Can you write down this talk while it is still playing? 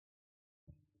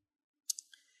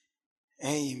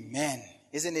Amen.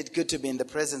 Isn't it good to be in the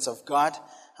presence of God?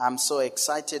 I'm so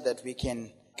excited that we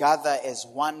can gather as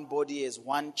one body, as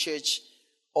one church,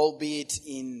 albeit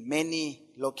in many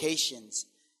locations.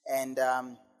 And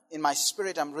in my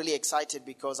spirit, I'm really excited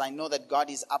because I know that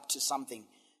God is up to something.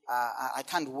 I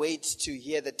can't wait to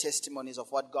hear the testimonies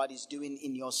of what God is doing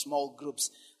in your small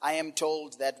groups. I am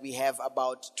told that we have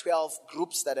about 12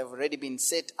 groups that have already been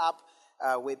set up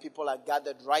where people are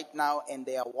gathered right now and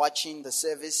they are watching the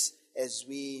service as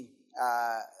we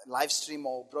live stream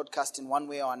or broadcast in one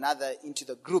way or another into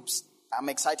the groups. I'm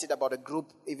excited about a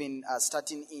group even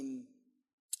starting in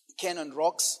Cannon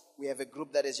Rocks. We have a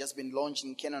group that has just been launched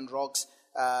in Cannon Rocks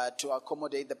to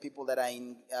accommodate the people that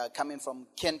are coming from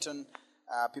Kenton,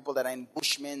 people that are in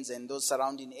Bushmans and those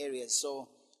surrounding areas. So,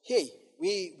 hey,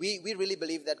 we really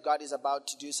believe that God is about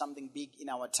to do something big in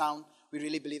our town. We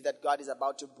really believe that God is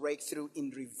about to break through in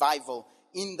revival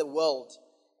in the world.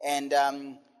 And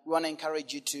we want to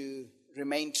encourage you to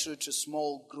remain true to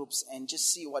small groups and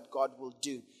just see what God will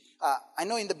do. I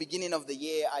know in the beginning of the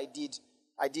year, I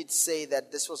did say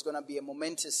that this was going to be a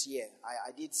momentous year.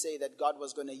 I did say that God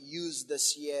was going to use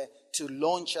this year to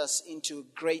launch us into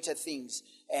greater things,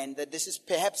 and that this is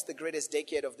perhaps the greatest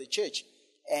decade of the church.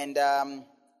 And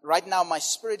right now, my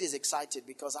spirit is excited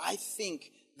because I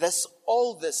think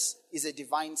all this is a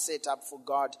divine setup for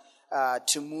God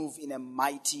to move in a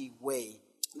mighty way.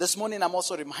 This morning, I'm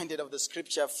also reminded of the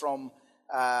scripture from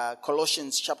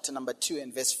Colossians chapter number 2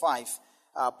 and verse 5.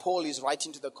 Paul is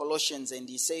writing to the Colossians and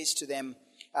he says to them,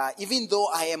 even though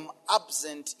I am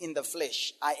absent in the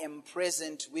flesh, I am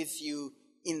present with you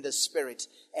in the spirit.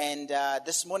 And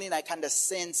this morning I kind of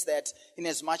sense that in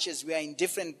as much as we are in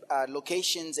different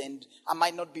locations and I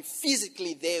might not be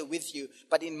physically there with you,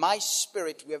 but in my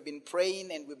spirit we have been praying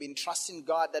and we've been trusting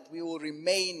God that we will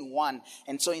remain one.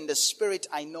 And so in the spirit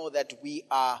I know that we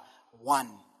are one.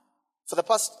 For the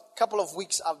past couple of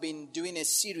weeks I've been doing a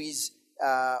series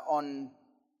on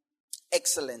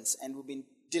excellence, and we've been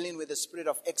dealing with the spirit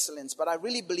of excellence. But I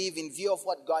really believe, in view of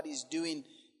what God is doing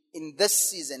in this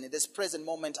season, in this present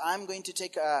moment, I'm going to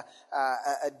take a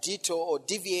detour or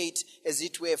deviate, as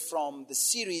it were, from the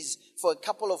series for a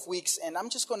couple of weeks. And I'm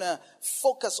just going to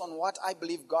focus on what I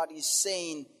believe God is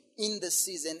saying in this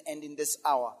season and in this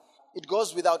hour. It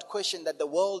goes without question that the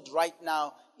world right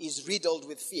now is riddled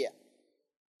with fear.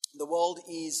 The world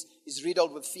is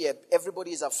riddled with fear.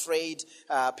 Everybody is afraid.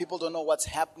 People don't know what's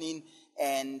happening.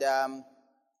 And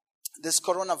this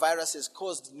coronavirus has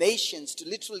caused nations to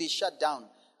literally shut down.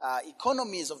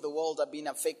 Economies of the world are being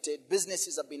affected.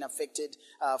 Businesses are being affected.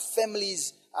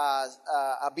 Families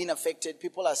are being affected.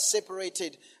 People are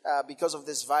separated because of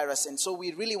this virus. And so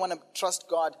we really want to trust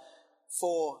God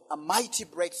for a mighty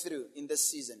breakthrough in this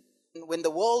season. When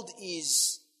the world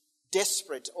is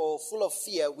desperate or full of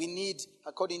fear, we need,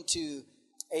 according to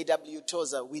A.W.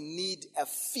 Tozer, we need a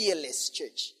fearless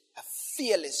church. A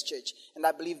fearless church. And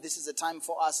I believe this is a time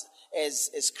for us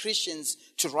as Christians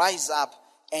to rise up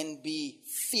and be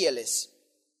fearless.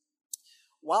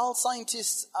 While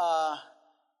scientists are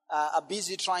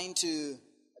busy trying to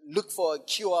look for a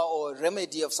cure or a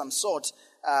remedy of some sort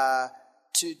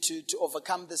to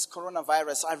overcome this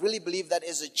coronavirus, I really believe that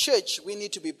as a church, we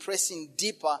need to be pressing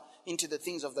deeper into the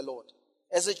things of the Lord.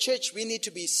 As a church, we need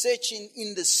to be searching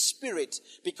in the spirit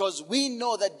because we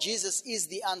know that Jesus is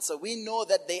the answer. We know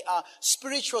that there are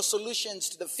spiritual solutions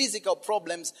to the physical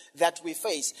problems that we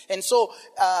face. And so,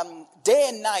 day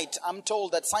and night, I'm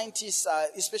told that scientists,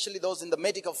 especially those in the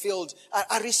medical field,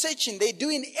 are researching. They're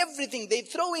doing everything. They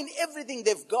throw in everything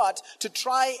they've got to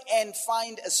try and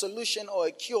find a solution or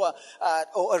a cure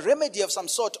or a remedy of some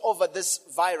sort over this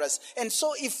virus. And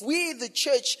so if we, the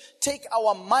church, take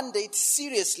our mandate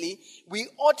seriously, we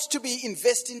ought to be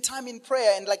investing time in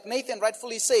prayer. And like Nathan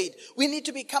rightfully said, we need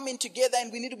to be coming together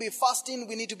and we need to be fasting.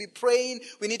 We need to be praying.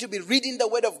 We need to be reading the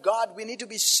word of God. We need to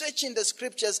be searching the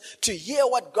scriptures to hear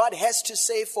what God has to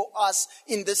say for us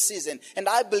in this season. And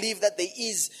I believe that there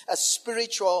is a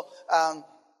spiritual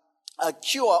a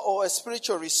cure or a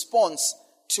spiritual response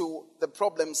to the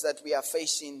problems that we are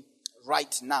facing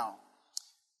right now.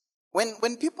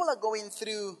 When people are going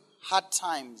through hard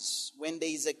times, when there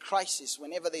is a crisis,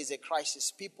 whenever there is a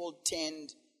crisis, people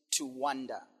tend to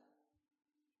wonder.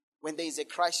 When there is a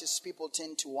crisis, people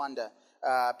tend to wonder.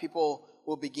 People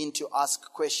will begin to ask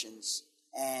questions,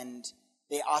 and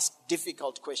they ask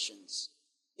difficult questions.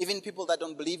 Even people that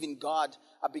don't believe in God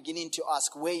are beginning to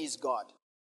ask, where is God?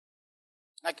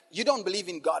 Like, you don't believe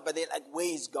in God, but they're like,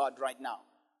 where is God right now?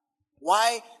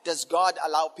 Why does God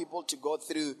allow people to go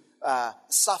through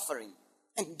suffering?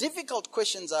 And difficult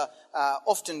questions are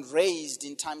often raised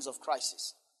in times of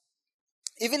crisis.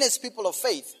 Even as people of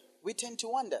faith, we tend to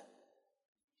wonder.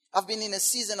 I've been in a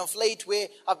season of late where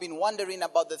I've been wondering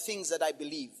about the things that I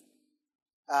believe.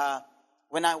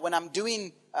 When I'm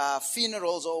doing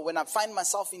funerals, or when I find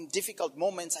myself in difficult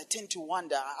moments, I tend to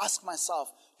wonder. I ask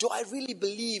myself, do I really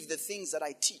believe the things that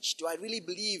I teach? Do I really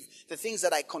believe the things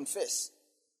that I confess?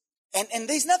 And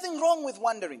there's nothing wrong with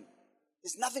wondering.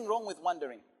 There's nothing wrong with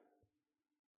wondering.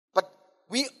 But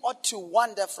we ought to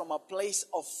wonder from a place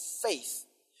of faith.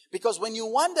 Because when you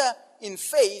wonder in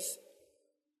faith,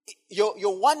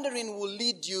 your wondering will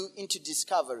lead you into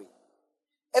discovery.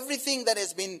 Everything that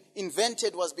has been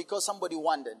invented was because somebody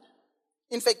wondered.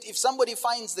 In fact, if somebody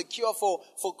finds the cure for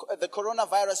the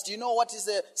coronavirus, do you know what is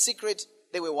the secret?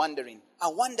 They were wondering. I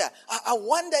wonder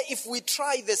if we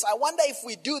try this. I wonder if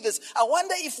we do this. I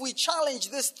wonder if we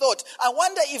challenge this thought. I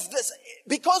wonder if this,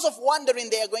 because of wondering,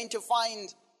 they are going to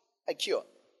find a cure.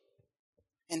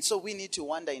 And so we need to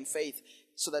wonder in faith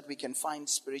so that we can find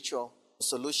spiritual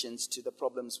solutions to the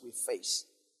problems we face.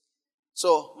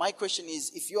 So my question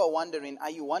is, if you are wondering, are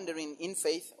you wondering in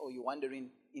faith or are you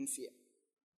wondering in fear?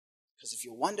 Because if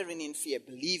you're wondering in fear,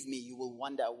 believe me, you will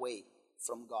wander away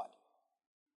from God.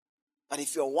 But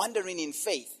if you're wondering in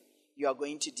faith, you are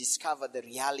going to discover the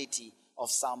reality of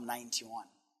Psalm 91.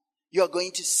 You are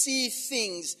going to see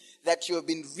things that you have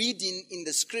been reading in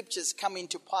the scriptures coming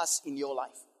to pass in your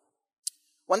life.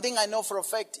 One thing I know for a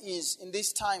fact is, in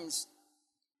these times,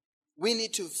 we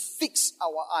need to fix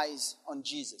our eyes on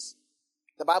Jesus.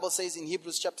 The Bible says in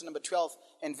Hebrews chapter number 12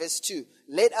 and verse 2,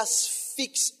 let us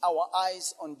fix our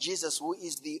eyes on Jesus, who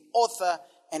is the author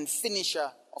and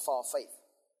finisher of our faith.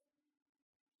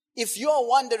 If you are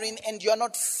wandering and you are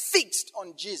not fixed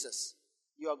on Jesus,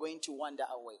 you are going to wander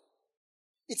away.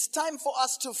 It's time for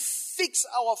us to fix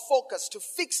our focus, to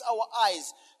fix our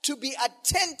eyes, to be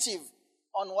attentive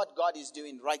on what God is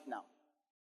doing right now.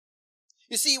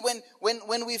 You see,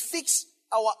 when we fix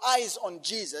our eyes on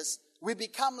Jesus, we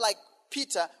become like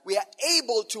Peter. We are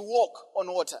able to walk on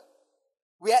water.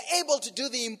 We are able to do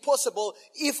the impossible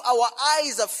if our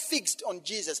eyes are fixed on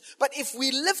Jesus. But if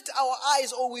we lift our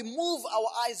eyes, or we move our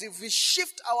eyes, if we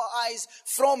shift our eyes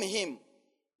from Him,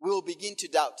 we will begin to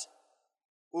doubt.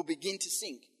 We'll begin to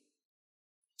sink.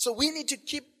 So we need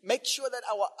to make sure that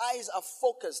our eyes are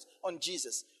focused on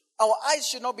Jesus. Our eyes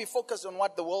should not be focused on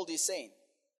what the world is saying.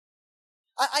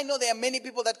 I know there are many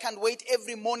people that can't wait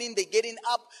every morning. They're getting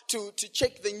up to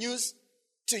check the news,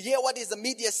 to hear what is the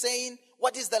media saying,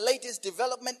 what is the latest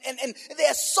development. And they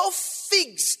are so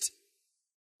fixed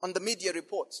on the media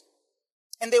reports.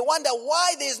 And they wonder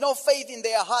why there's no faith in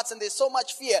their hearts and there's so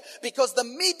much fear. Because the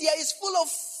media is full of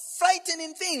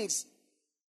frightening things.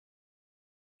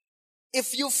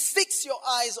 If you fix your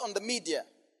eyes on the media,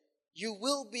 you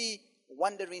will be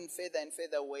wandering further and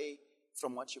further away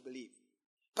from what you believe.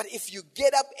 But if you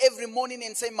get up every morning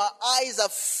and say, my eyes are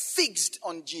fixed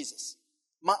on Jesus,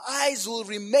 my eyes will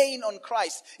remain on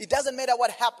Christ, it doesn't matter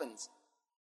what happens.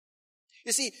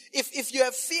 You see, if you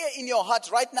have fear in your heart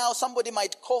right now, somebody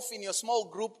might cough in your small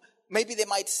group, maybe they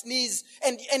might sneeze,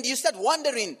 and you start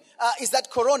wondering, is that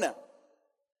corona?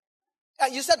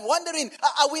 You start wondering,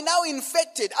 are we now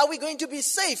infected? Are we going to be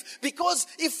safe? Because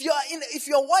if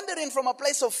you're wandering from a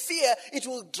place of fear, it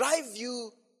will drive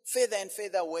you further and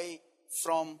further away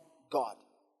from God.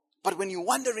 But when you're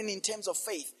wandering in terms of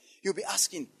faith, you'll be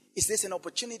asking, is this an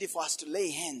opportunity for us to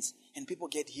lay hands and people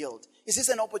get healed? Is this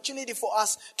an opportunity for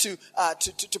us to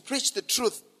preach the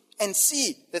truth and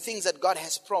see the things that God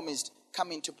has promised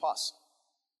coming to pass?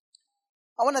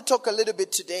 I want to talk a little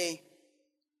bit today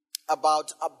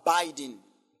about abiding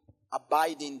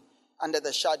under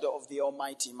the shadow of the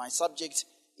Almighty. My subject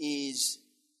is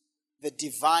the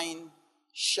divine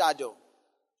shadow.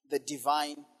 The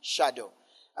divine shadow.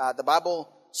 The Bible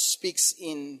speaks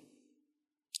in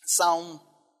Psalm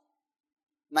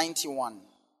 91.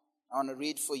 I want to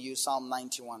read for you Psalm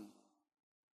 91.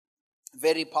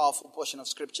 Very powerful portion of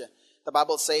scripture. The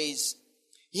Bible says,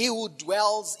 he who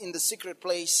dwells in the secret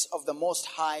place of the Most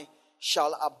High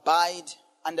shall abide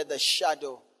under the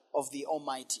shadow of the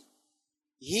Almighty.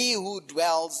 He who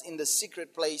dwells in the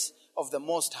secret place of the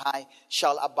Most High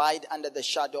shall abide under the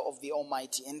shadow of the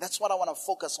Almighty. And that's what I want to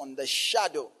focus on, the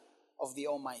shadow of the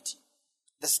Almighty.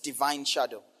 This divine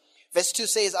shadow. Verse 2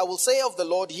 says, I will say of the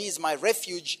Lord, He is my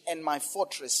refuge and my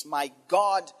fortress, my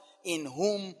God in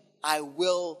whom I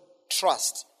will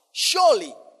trust.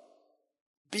 Surely,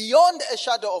 beyond a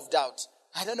shadow of doubt,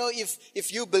 I don't know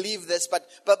if you believe this, but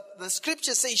the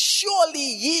scripture says,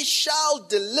 surely He shall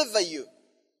deliver you.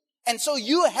 And so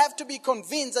you have to be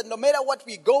convinced that no matter what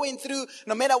we're going through,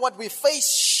 no matter what we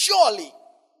face, surely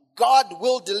God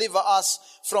will deliver us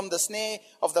from the snare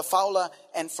of the fowler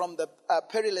and from the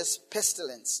perilous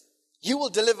pestilence. He will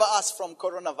deliver us from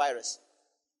coronavirus.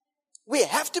 We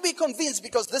have to be convinced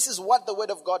because this is what the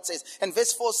word of God says. And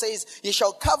verse 4 says, He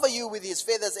shall cover you with his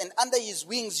feathers, and under his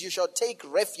wings you shall take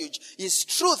refuge. His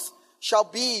truth shall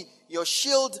be your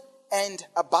shield and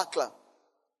a buckler.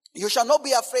 You shall not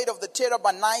be afraid of the terror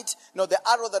by night, nor the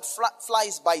arrow that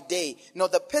flies by day, nor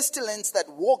the pestilence that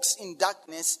walks in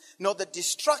darkness, nor the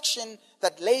destruction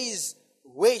that lays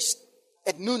waste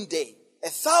at noonday.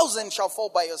 1,000 shall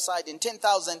fall by your side, and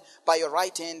 10,000 by your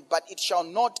right hand, but it shall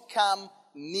not come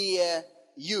near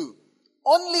you.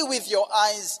 Only with your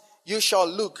eyes you shall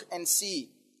look and see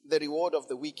the reward of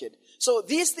the wicked. So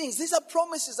these things, these are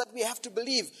promises that we have to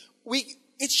believe.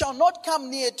 It shall not come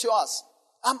near to us.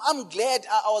 I'm glad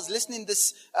I was listening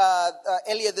this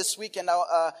earlier this week, and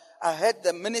I heard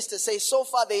the minister say, so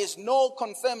far there is no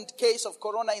confirmed case of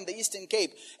corona in the Eastern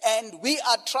Cape, and we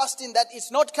are trusting that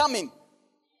it's not coming.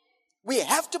 We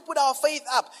have to put our faith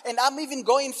up. And I'm even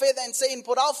going further and saying,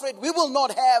 Port Alfred, we will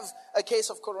not have a case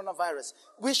of coronavirus.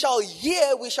 We shall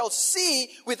hear, we shall see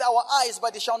with our eyes,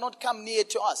 but it shall not come near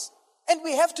to us. And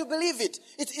we have to believe it.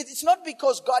 It's not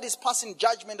because God is passing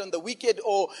judgment on the wicked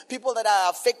or people that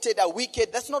are affected are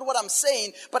wicked. That's not what I'm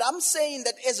saying. But I'm saying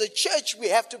that as a church, we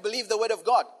have to believe the word of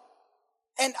God.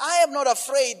 And I am not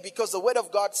afraid because the word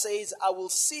of God says, I will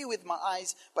see with my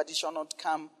eyes, but it shall not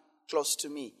come close to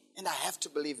me. And I have to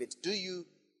believe it. Do you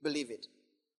believe it?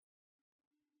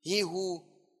 He who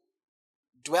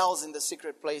dwells in the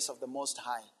secret place of the Most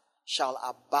High shall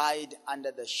abide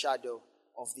under the shadow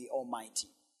of the Almighty.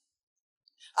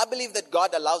 I believe that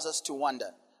God allows us to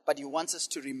wander, but He wants us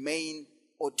to remain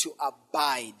or to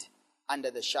abide under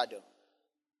the shadow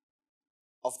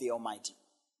of the Almighty.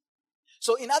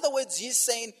 So in other words, He's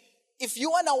saying, if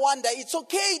you want to wander, it's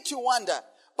okay to wander,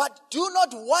 but do not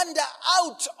wander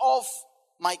out of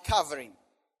my covering.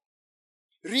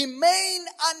 Remain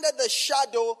under the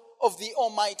shadow of the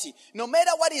Almighty. No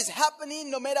matter what is happening,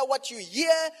 no matter what you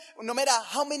hear, no matter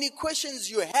how many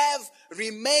questions you have,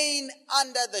 remain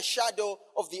under the shadow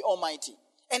of the Almighty.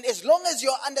 And as long as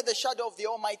you're under the shadow of the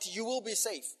Almighty, you will be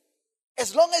safe.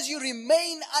 As long as you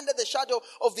remain under the shadow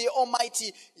of the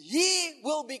Almighty, He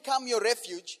will become your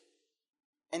refuge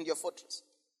and your fortress.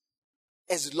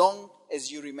 As long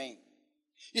as you remain.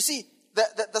 You see,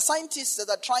 the scientists that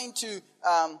are trying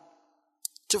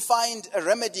to find a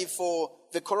remedy for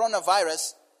the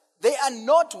coronavirus, they are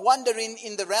not wandering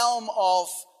in the realm of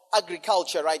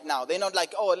agriculture right now. They're not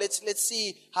like, oh, let's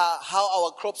see how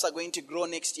our crops are going to grow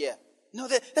next year. No,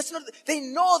 that's not. They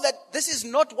know that this is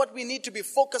not what we need to be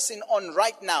focusing on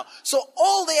right now. So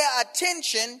all their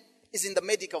attention is in the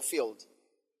medical field.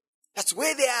 That's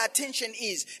where their attention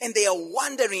is, and they are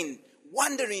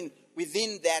wandering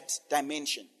within that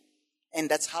dimension. And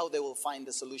that's how they will find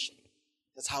the solution.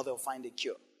 That's how they'll find a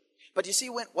cure. But you see,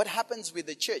 what happens with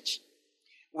the church?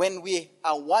 When we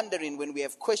are wondering, when we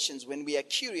have questions, when we are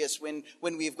curious, when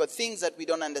we've got things that we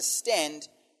don't understand,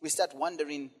 we start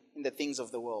wondering in the things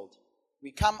of the world.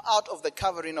 We come out of the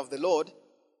covering of the Lord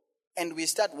and we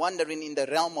start wandering in the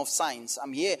realm of science.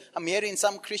 I'm hearing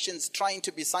some Christians trying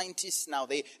to be scientists now.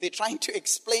 They're trying to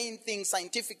explain things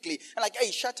scientifically. And like,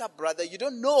 hey, shut up, brother. You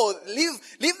don't know. Leave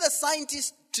the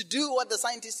scientist to do what the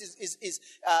scientist is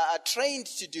trained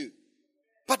to do.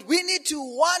 But we need to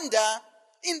wander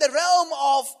in the realm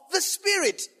of the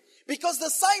Spirit. Because the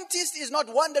scientist is not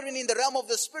wandering in the realm of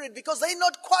the Spirit because they're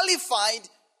not qualified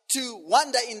to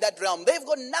wander in that realm. They've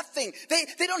got nothing.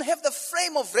 They don't have the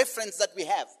frame of reference that we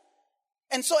have.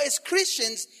 And so as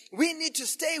Christians, we need to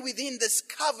stay within this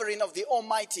covering of the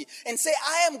Almighty and say,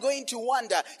 I am going to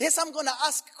wander. Yes, I'm going to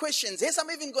ask questions. Yes,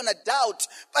 I'm even going to doubt,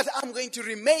 but I'm going to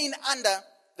remain under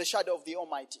the shadow of the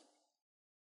Almighty.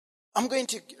 I'm going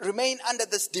to remain under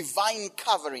this divine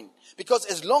covering, because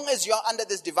as long as you're under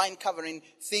this divine covering,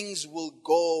 things will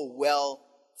go well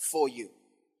for you.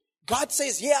 God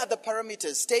says, here are the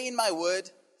parameters. Stay in my word,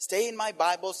 stay in my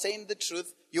Bible, stay in the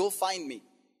truth, you'll find me.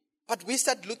 But we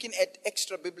start looking at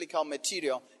extra biblical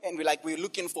material and we're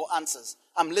looking for answers.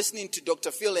 I'm listening to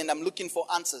Dr. Phil and I'm looking for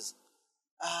answers.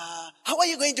 How are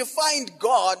you going to find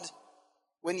God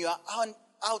when you are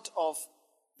out of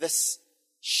this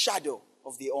shadow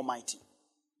of the Almighty?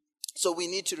 So we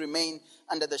need to remain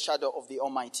under the shadow of the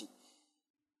Almighty.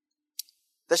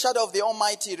 The shadow of the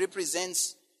Almighty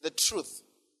represents the truth.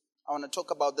 I want to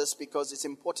talk about this because it's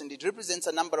important. It represents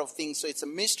a number of things. So it's a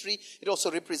mystery. It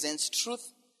also represents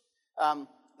truth.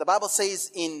 The Bible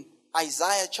says in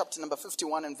Isaiah chapter number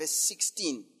 51 and verse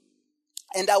 16,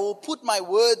 and I will put my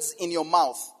words in your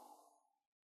mouth.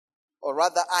 Or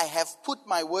rather, I have put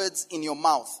my words in your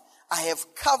mouth. I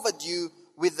have covered you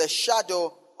with the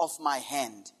shadow of my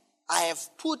hand. I have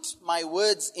put my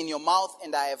words in your mouth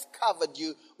and I have covered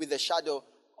you with the shadow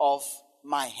of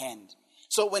my hand.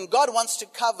 So when God wants to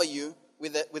cover you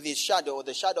with his shadow or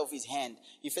the shadow of his hand,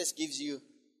 he first gives you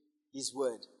his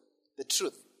word, the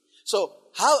truth. So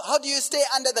how do you stay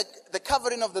under the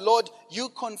covering of the Lord? You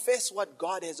confess what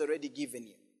God has already given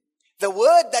you. The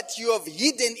word that you have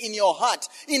hidden in your heart.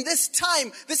 In this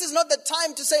time, this is not the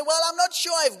time to say, well, I'm not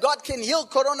sure if God can heal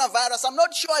coronavirus. I'm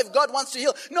not sure if God wants to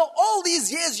heal. No, all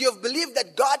these years you have believed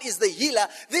that God is the healer.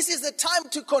 This is the time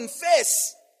to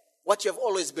confess what you have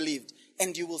always believed.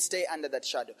 And you will stay under that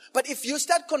shadow. But if you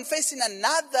start confessing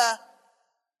another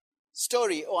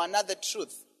story or another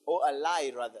truth, or a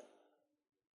lie rather,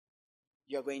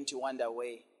 you're going to wander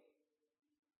away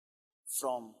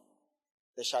from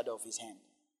the shadow of his hand.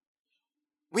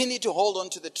 We need to hold on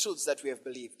to the truths that we have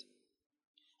believed.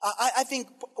 I think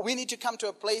we need to come to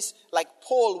a place like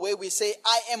Paul where we say,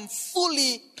 I am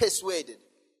fully persuaded.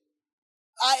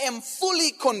 I am fully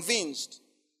convinced.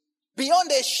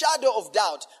 Beyond a shadow of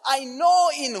doubt, I know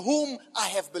in whom I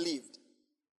have believed.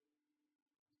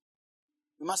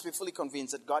 We must be fully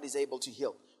convinced that God is able to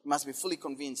heal. We must be fully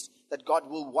convinced that God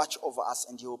will watch over us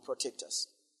and he will protect us.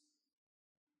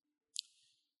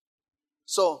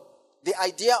 So, the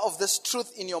idea of this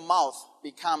truth in your mouth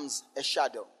becomes a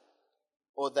shadow,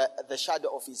 or the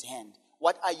shadow of his hand.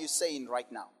 What are you saying right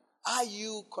now? Are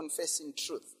you confessing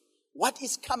truth? What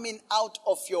is coming out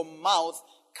of your mouth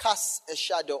casts a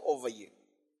shadow over you.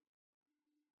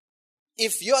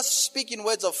 If you're speaking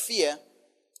words of fear,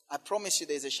 I promise you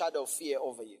there's a shadow of fear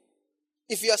over you.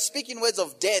 If you're speaking words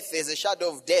of death, there's a shadow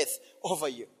of death over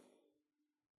you.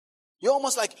 You're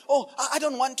almost like, oh, I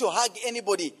don't want to hug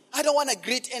anybody. I don't want to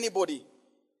greet anybody.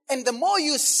 And the more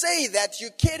you say that, you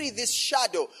carry this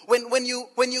shadow. When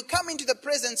you come into the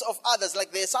presence of others,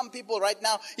 like there are some people right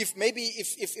now, if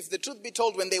the truth be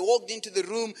told, when they walked into the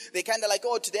room, they kind of like,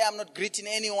 oh, today I'm not greeting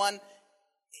anyone.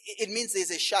 It means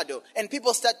there's a shadow. And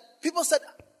people start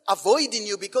avoiding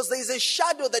you because there's a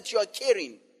shadow that you are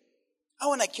carrying. I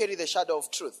want to carry the shadow of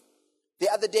truth.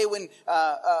 The other day when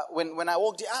I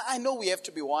walked in, I know we have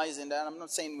to be wise, and I'm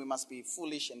not saying we must be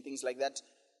foolish and things like that.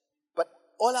 But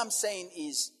all I'm saying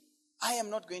is, I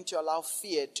am not going to allow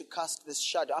fear to cast this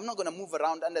shadow. I'm not going to move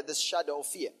around under this shadow of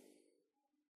fear.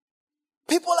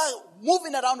 People are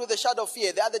moving around with the shadow of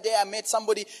fear. The other day I met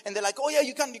somebody and they're like, oh yeah,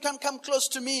 you can't come close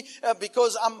to me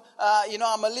because I'm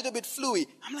a little bit fluey.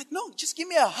 I'm like, no, just give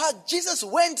me a hug. Jesus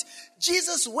went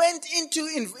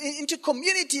into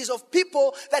communities of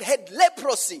people that had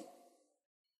leprosy.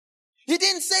 He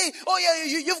didn't say, oh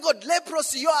yeah, you've got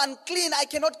leprosy, you're unclean, I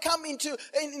cannot come into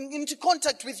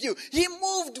contact with you. He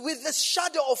moved with this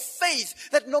shadow of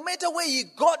faith that no matter where he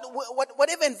got,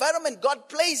 whatever environment God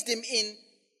placed him in,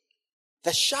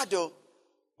 the shadow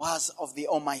was of the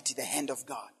Almighty, the hand of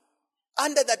God.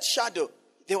 Under that shadow,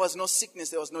 there was no sickness,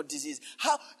 there was no disease.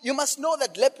 You must know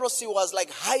that leprosy was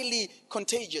like highly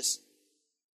contagious.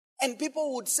 And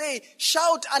people would say,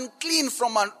 shout unclean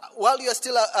while you're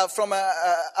still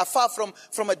afar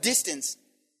from a distance.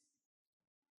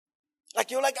 Like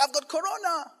you're like, I've got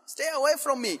corona, stay away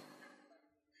from me.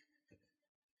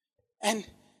 And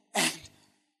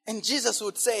Jesus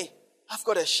would say, I've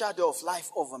got a shadow of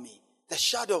life over me. The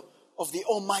shadow of the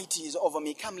Almighty is over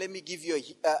me. Come, let me give you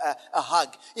a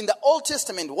hug. In the Old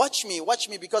Testament, watch me,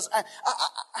 because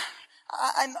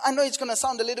I know it's going to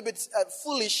sound a little bit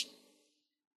foolish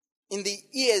in the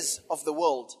ears of the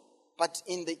world, but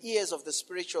in the ears of the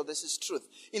spiritual, this is truth.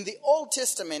 In the Old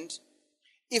Testament,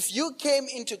 if you came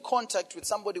into contact with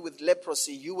somebody with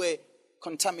leprosy, you were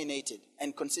contaminated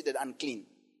and considered unclean.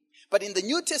 But in the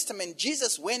New Testament,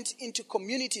 Jesus went into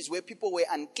communities where people were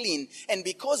unclean, and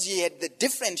because he had the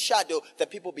different shadow, the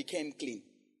people became clean.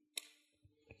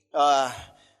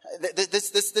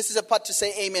 This is a part to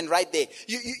say amen right there.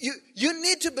 You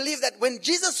need to believe that when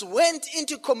Jesus went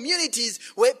into communities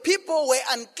where people were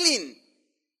unclean,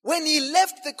 when he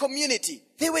left the community,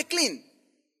 they were clean.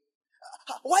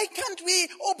 Why can't we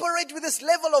operate with this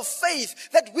level of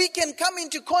faith that we can come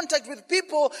into contact with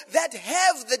people that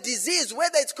have the disease,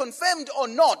 whether it's confirmed or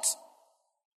not,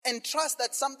 and trust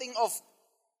that something of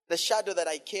the shadow that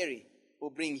I carry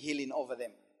will bring healing over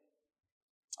them?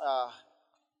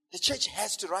 The church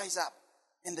has to rise up,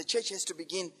 and the church has to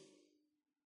begin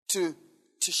to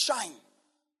shine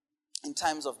in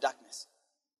times of darkness.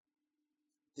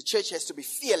 The church has to be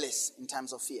fearless in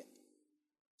times of fear.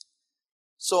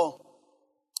 So,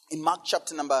 in Mark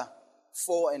chapter number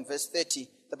 4 and verse 30,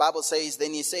 the Bible says,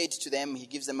 then he said to them, he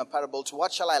gives them a parable, to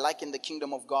what shall I liken the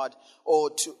kingdom of God,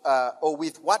 or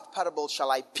with what parable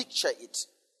shall I picture it?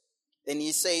 Then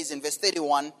he says in verse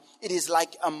 31, it is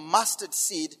like a mustard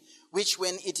seed, which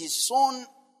when it is sown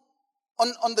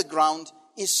on the ground,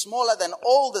 is smaller than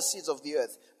all the seeds of the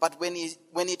earth. But when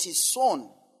it is sown,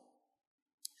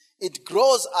 it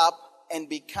grows up and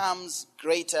becomes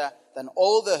greater than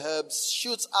all the herbs,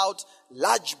 shoots out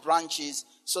large branches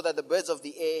so that the birds of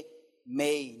the air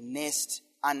may nest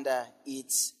under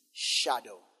its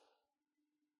shadow.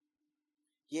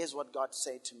 Here's what God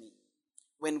said to me.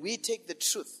 When we take the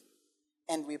truth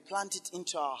and we plant it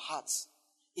into our hearts,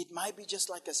 it might be just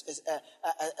like as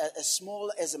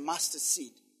small as a mustard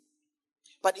seed.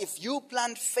 But if you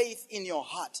plant faith in your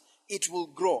heart, it will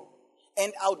grow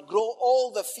and outgrow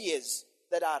all the fears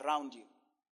that are around you.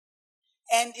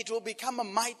 And it will become a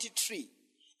mighty tree.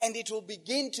 And it will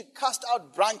begin to cast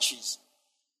out branches.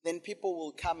 Then people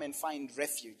will come and find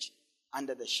refuge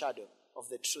under the shadow of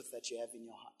the truth that you have in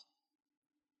your heart.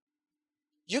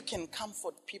 You can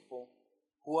comfort people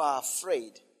who are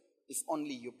afraid if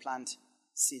only you plant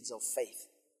seeds of faith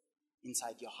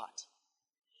inside your heart.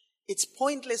 It's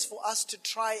pointless for us to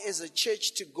try as a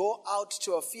church to go out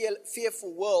to a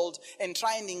fearful world and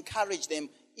try and encourage them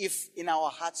if in our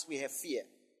hearts we have fear.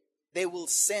 They will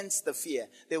sense the fear.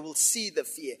 They will see the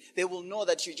fear. They will know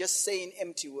that you're just saying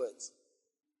empty words.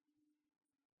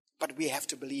 But we have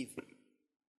to believe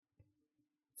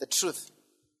the truth.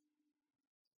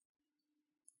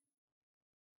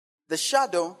 The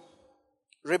shadow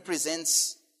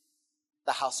represents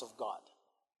the house of God.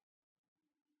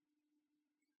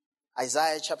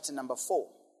 Isaiah chapter number 4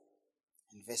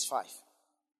 and verse 5.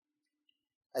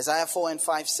 Isaiah 4 and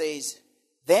 5 says,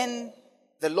 "Then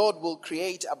the Lord will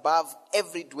create above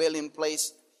every dwelling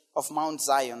place of Mount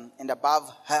Zion and above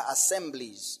her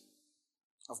assemblies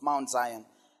of Mount Zion,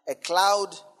 a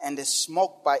cloud and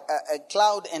smoke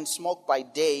by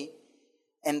day,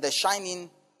 and the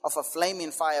shining of a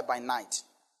flaming fire by night.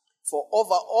 For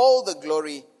over all the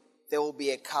glory there will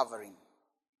be a covering."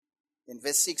 Then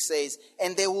verse 6 says,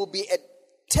 "And there will be a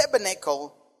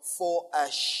tabernacle for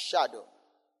a shadow."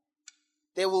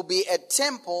 There will be a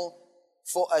temple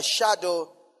for a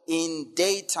shadow in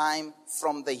daytime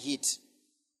from the heat,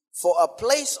 for a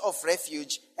place of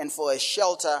refuge and for a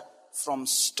shelter from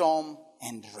storm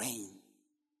and rain.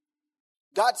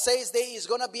 God says there is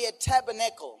going to be a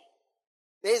tabernacle.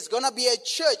 There is going to be a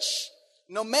church.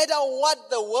 No matter what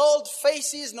the world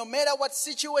faces, no matter what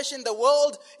situation the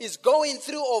world is going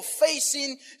through or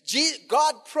facing,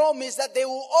 God promised that there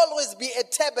will always be a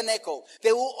tabernacle.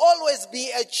 There will always be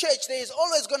a church. There is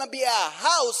always going to be a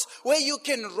house where you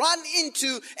can run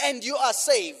into and you are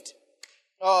saved.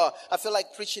 Oh, I feel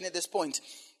like preaching at this point.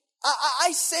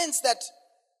 I sense that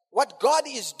what God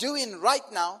is doing right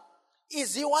now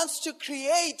is He wants to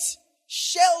create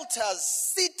shelters,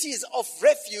 cities of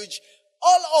refuge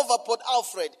all over Port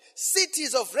Alfred,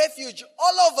 cities of refuge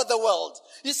all over the world.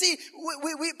 You see,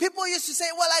 people used to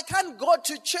say, well, I can't go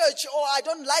to church, or I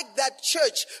don't like that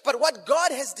church. But what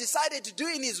God has decided to do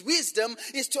in His wisdom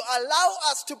is to allow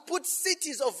us to put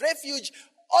cities of refuge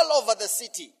all over the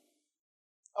city.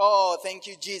 Oh, thank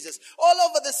you, Jesus. All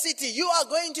over the city, you are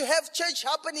going to have church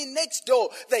happening next door.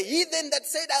 The heathen that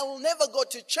said, I will never go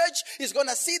to church, is going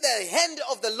to see the hand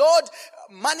of the Lord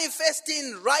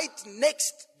manifesting right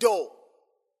next door.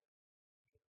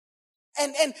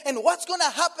 And what's going to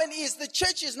happen is the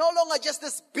church is no longer just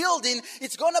this building.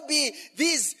 It's going to be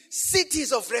these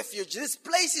cities of refuge, these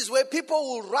places where people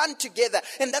will run together.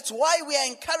 And that's why we are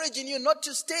encouraging you not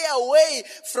to stay away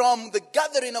from the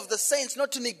gathering of the saints,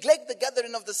 not to neglect the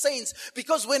gathering of the saints.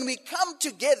 Because when we come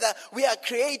together, we are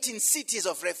creating cities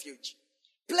of refuge.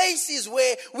 Places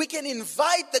where we can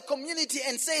invite the community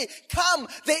and say, come,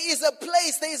 there is a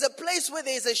place where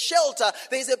there is a shelter.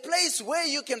 There is a place where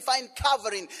you can find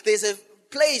covering. There's a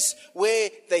place where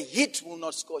the heat will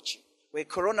not scorch you, where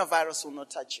coronavirus will not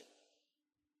touch you,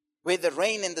 where the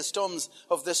rain and the storms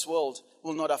of this world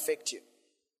will not affect you.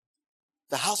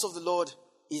 The house of the Lord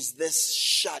is this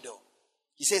shadow.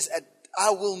 He says,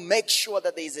 I will make sure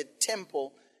that there is a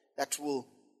temple that will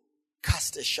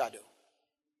cast a shadow.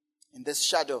 And this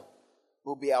shadow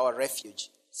will be our refuge.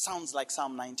 Sounds like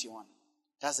Psalm 91,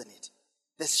 doesn't it?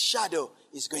 This shadow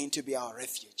is going to be our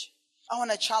refuge. I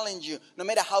want to challenge you, no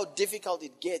matter how difficult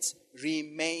it gets,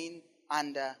 remain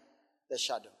under the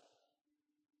shadow.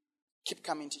 Keep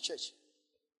coming to church.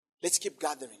 Let's keep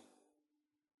gathering.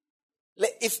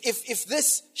 If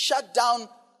this shutdown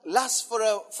lasts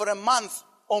for a month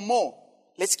or more,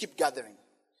 let's keep gathering.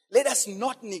 Let us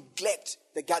not neglect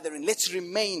the gathering. Let's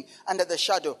remain under the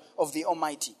shadow of the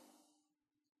Almighty.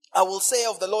 I will say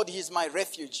of the Lord, He is my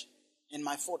refuge and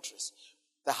my fortress.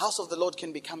 The house of the Lord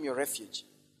can become your refuge.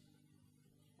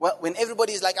 Well, when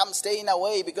everybody is like, I'm staying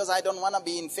away because I don't want to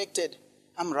be infected,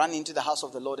 I'm running to the house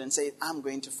of the Lord and say, I'm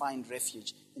going to find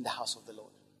refuge in the house of the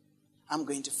Lord. I'm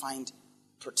going to find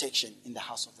protection in the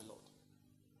house of the Lord.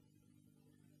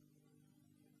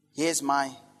 Here's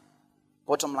my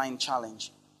bottom line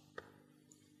challenge.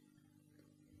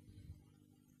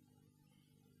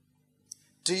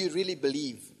 Do you really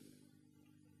believe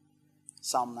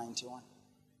Psalm 91?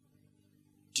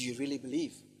 Do you really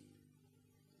believe?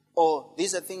 Or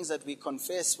these are things that we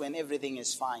confess when everything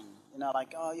is fine.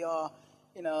 Like, oh yeah,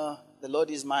 the Lord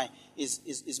is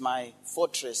my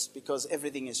fortress because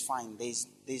everything is fine.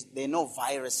 There are no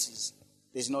viruses.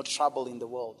 There's no trouble in the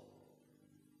world.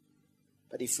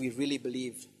 But if we really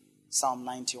believe Psalm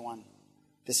 91,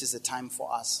 this is a time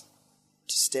for us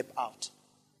to step out.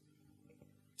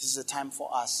 This is a time for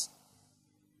us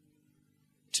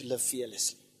to live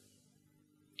fearlessly.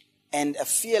 And a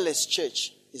fearless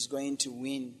church is going to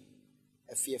win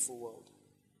a fearful world.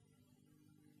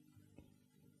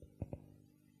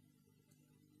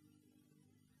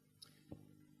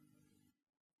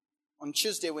 On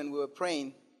Tuesday when we were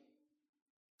praying,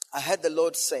 I heard the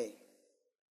Lord say,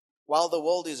 while the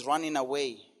world is running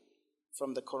away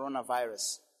from the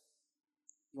coronavirus,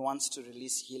 He wants to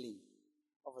release healing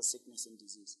over sickness and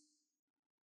disease.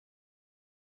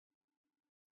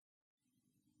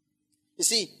 You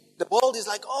see, the world is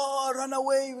like, oh, run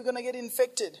away, we're going to get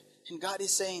infected. And God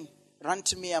is saying, run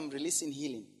to me, I'm releasing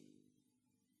healing.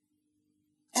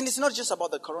 And it's not just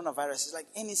about the coronavirus, it's like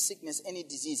any sickness, any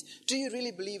disease. Do you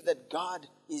really believe that God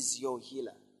is your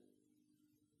healer?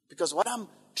 Because what I'm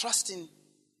trusting,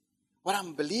 what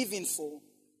I'm believing for,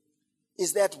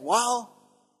 is that while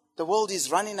the world is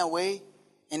running away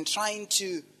and trying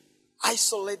to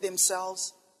isolate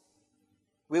themselves,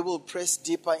 we will press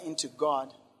deeper into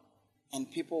God and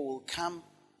people will come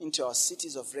into our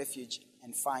cities of refuge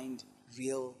and find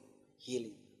real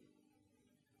healing.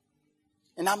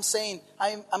 And I'm saying,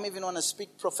 I'm even want to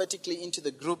speak prophetically into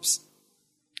the groups.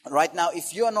 Right now,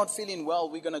 if you are not feeling well,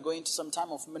 we're going to go into some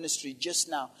time of ministry just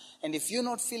now. And if you're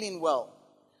not feeling well,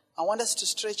 I want us to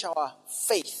stretch our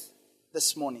faith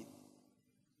this morning.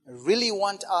 I really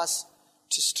want us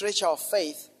to stretch our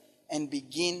faith and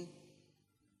begin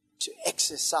to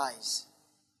exercise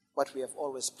what we have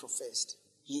always professed.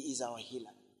 He is our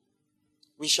healer.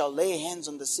 We shall lay hands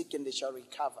on the sick and they shall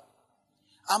recover.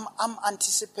 I'm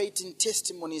anticipating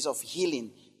testimonies of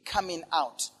healing coming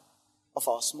out of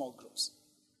our small groups.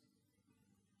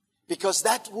 Because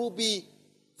that will be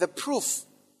the proof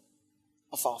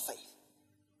of our faith.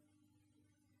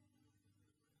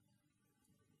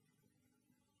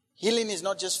 Healing is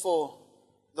not just for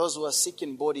those who are sick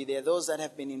in body. There are those that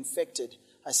have been infected.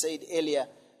 I said earlier,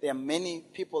 there are many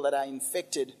people that are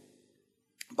infected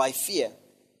by fear,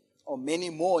 or many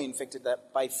more infected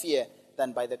by fear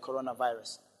than by the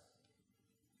coronavirus.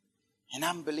 And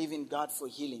I'm believing God for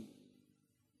healing.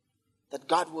 That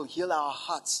God will heal our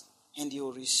hearts and He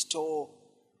will restore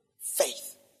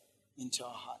faith into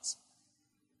our hearts.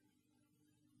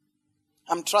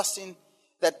 I'm trusting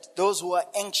that those who are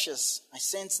anxious, I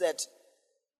sense that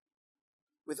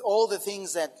with all the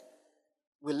things that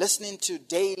we're listening to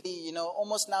daily,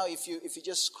 almost now if you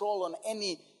just scroll on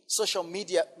any social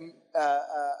media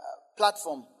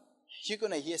platform, you're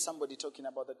going to hear somebody talking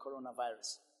about the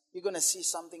coronavirus. You're going to see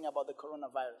something about the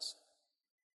coronavirus.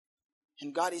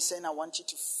 And God is saying, I want you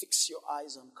to fix your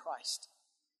eyes on Christ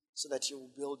so that you will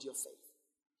build your faith.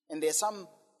 And there are some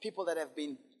people that have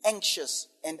been anxious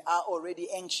and are already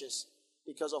anxious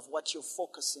because of what you're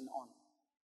focusing on.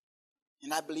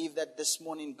 And I believe that this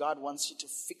morning God wants you to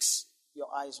fix your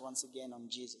eyes once again on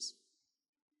Jesus.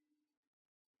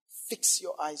 Fix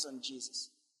your eyes on Jesus.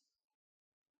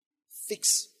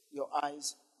 Fix your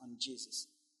eyes on Jesus.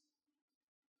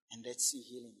 And let's see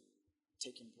healing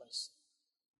taking place.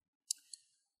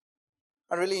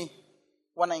 I really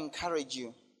want to encourage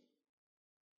you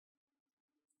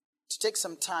to take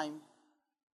some time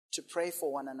to pray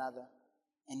for one another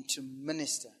and to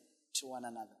minister to one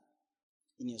another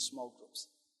in your small groups.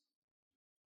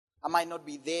 I might not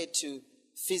be there to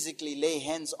physically lay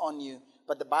hands on you,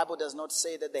 but the Bible does not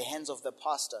say that the hands of the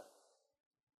pastor.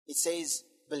 It says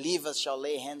believers shall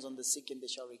lay hands on the sick and they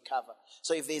shall recover.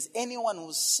 So if there's anyone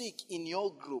who's sick in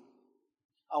your group,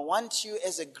 I want you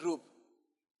as a group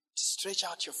to stretch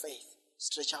out your faith,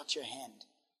 stretch out your hand,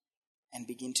 and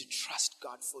begin to trust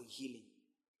God for healing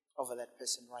over that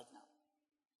person right now.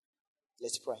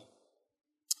 Let's pray.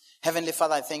 Heavenly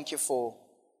Father, I thank you for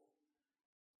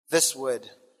this word.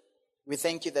 We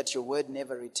thank you that your word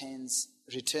never returns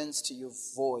to you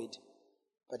void,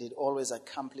 but it always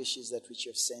accomplishes that which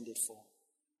you have sent it for.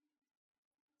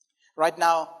 Right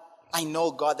now, I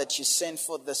know, God, that you sent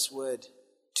forth this word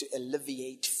to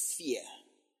alleviate fear.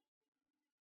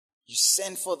 You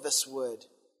sent forth this word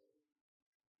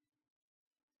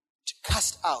to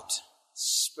cast out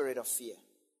spirit of fear.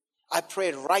 I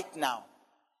pray right now,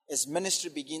 as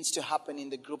ministry begins to happen in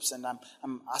the groups, and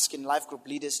I'm asking life group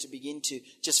leaders to begin to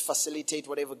just facilitate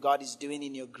whatever God is doing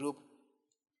in your group.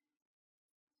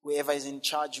 Whoever is in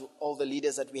charge, all the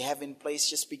leaders that we have in place,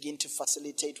 just begin to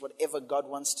facilitate whatever God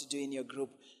wants to do in your group.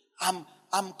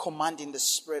 I'm commanding the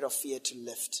spirit of fear to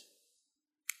lift.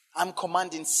 I'm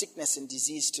commanding sickness and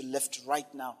disease to lift right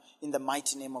now in the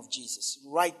mighty name of Jesus.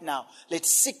 Right now, let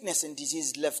sickness and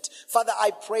disease lift. Father,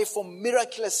 I pray for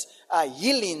miraculous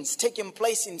healings taking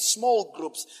place in small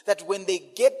groups, that when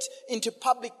they get into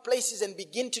public places and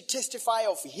begin to testify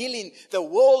of healing, the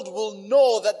world will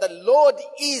know that the Lord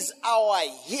is our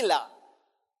healer.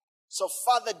 So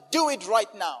Father, do it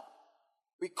right now.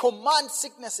 We command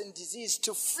sickness and disease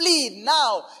to flee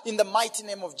now in the mighty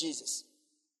name of Jesus.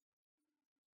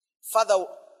 Father,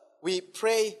 we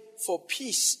pray for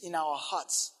peace in our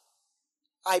hearts.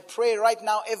 I pray right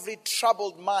now every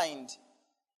troubled mind.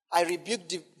 I rebuke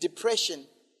depression.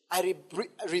 I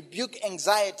rebuke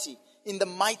anxiety in the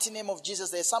mighty name of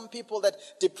Jesus. There are some people that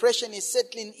depression is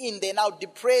settling in. They're now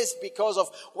depressed because of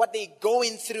what they're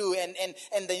going through and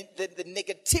the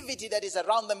negativity that is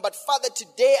around them. But Father,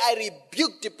 today I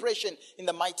rebuke depression in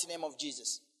the mighty name of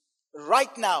Jesus.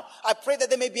 Right now, I pray that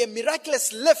there may be a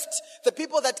miraculous lift. The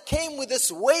people that came with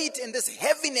this weight and this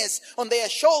heaviness on their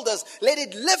shoulders, let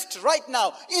it lift right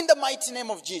now in the mighty name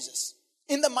of Jesus.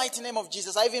 In the mighty name of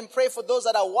Jesus. I even pray for those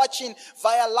that are watching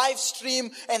via live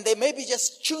stream and they may be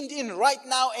just tuned in right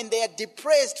now and they are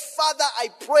depressed. Father, I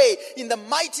pray in the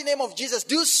mighty name of Jesus,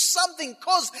 do something,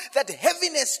 cause that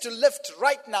heaviness to lift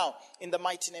right now in the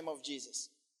mighty name of Jesus.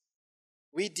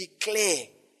 We declare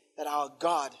that our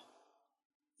God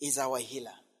is our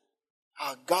healer.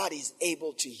 Our God is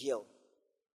able to heal.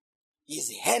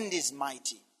 His hand is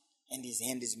mighty, and His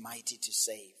hand is mighty to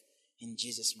save. In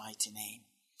Jesus' mighty name,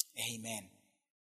 amen.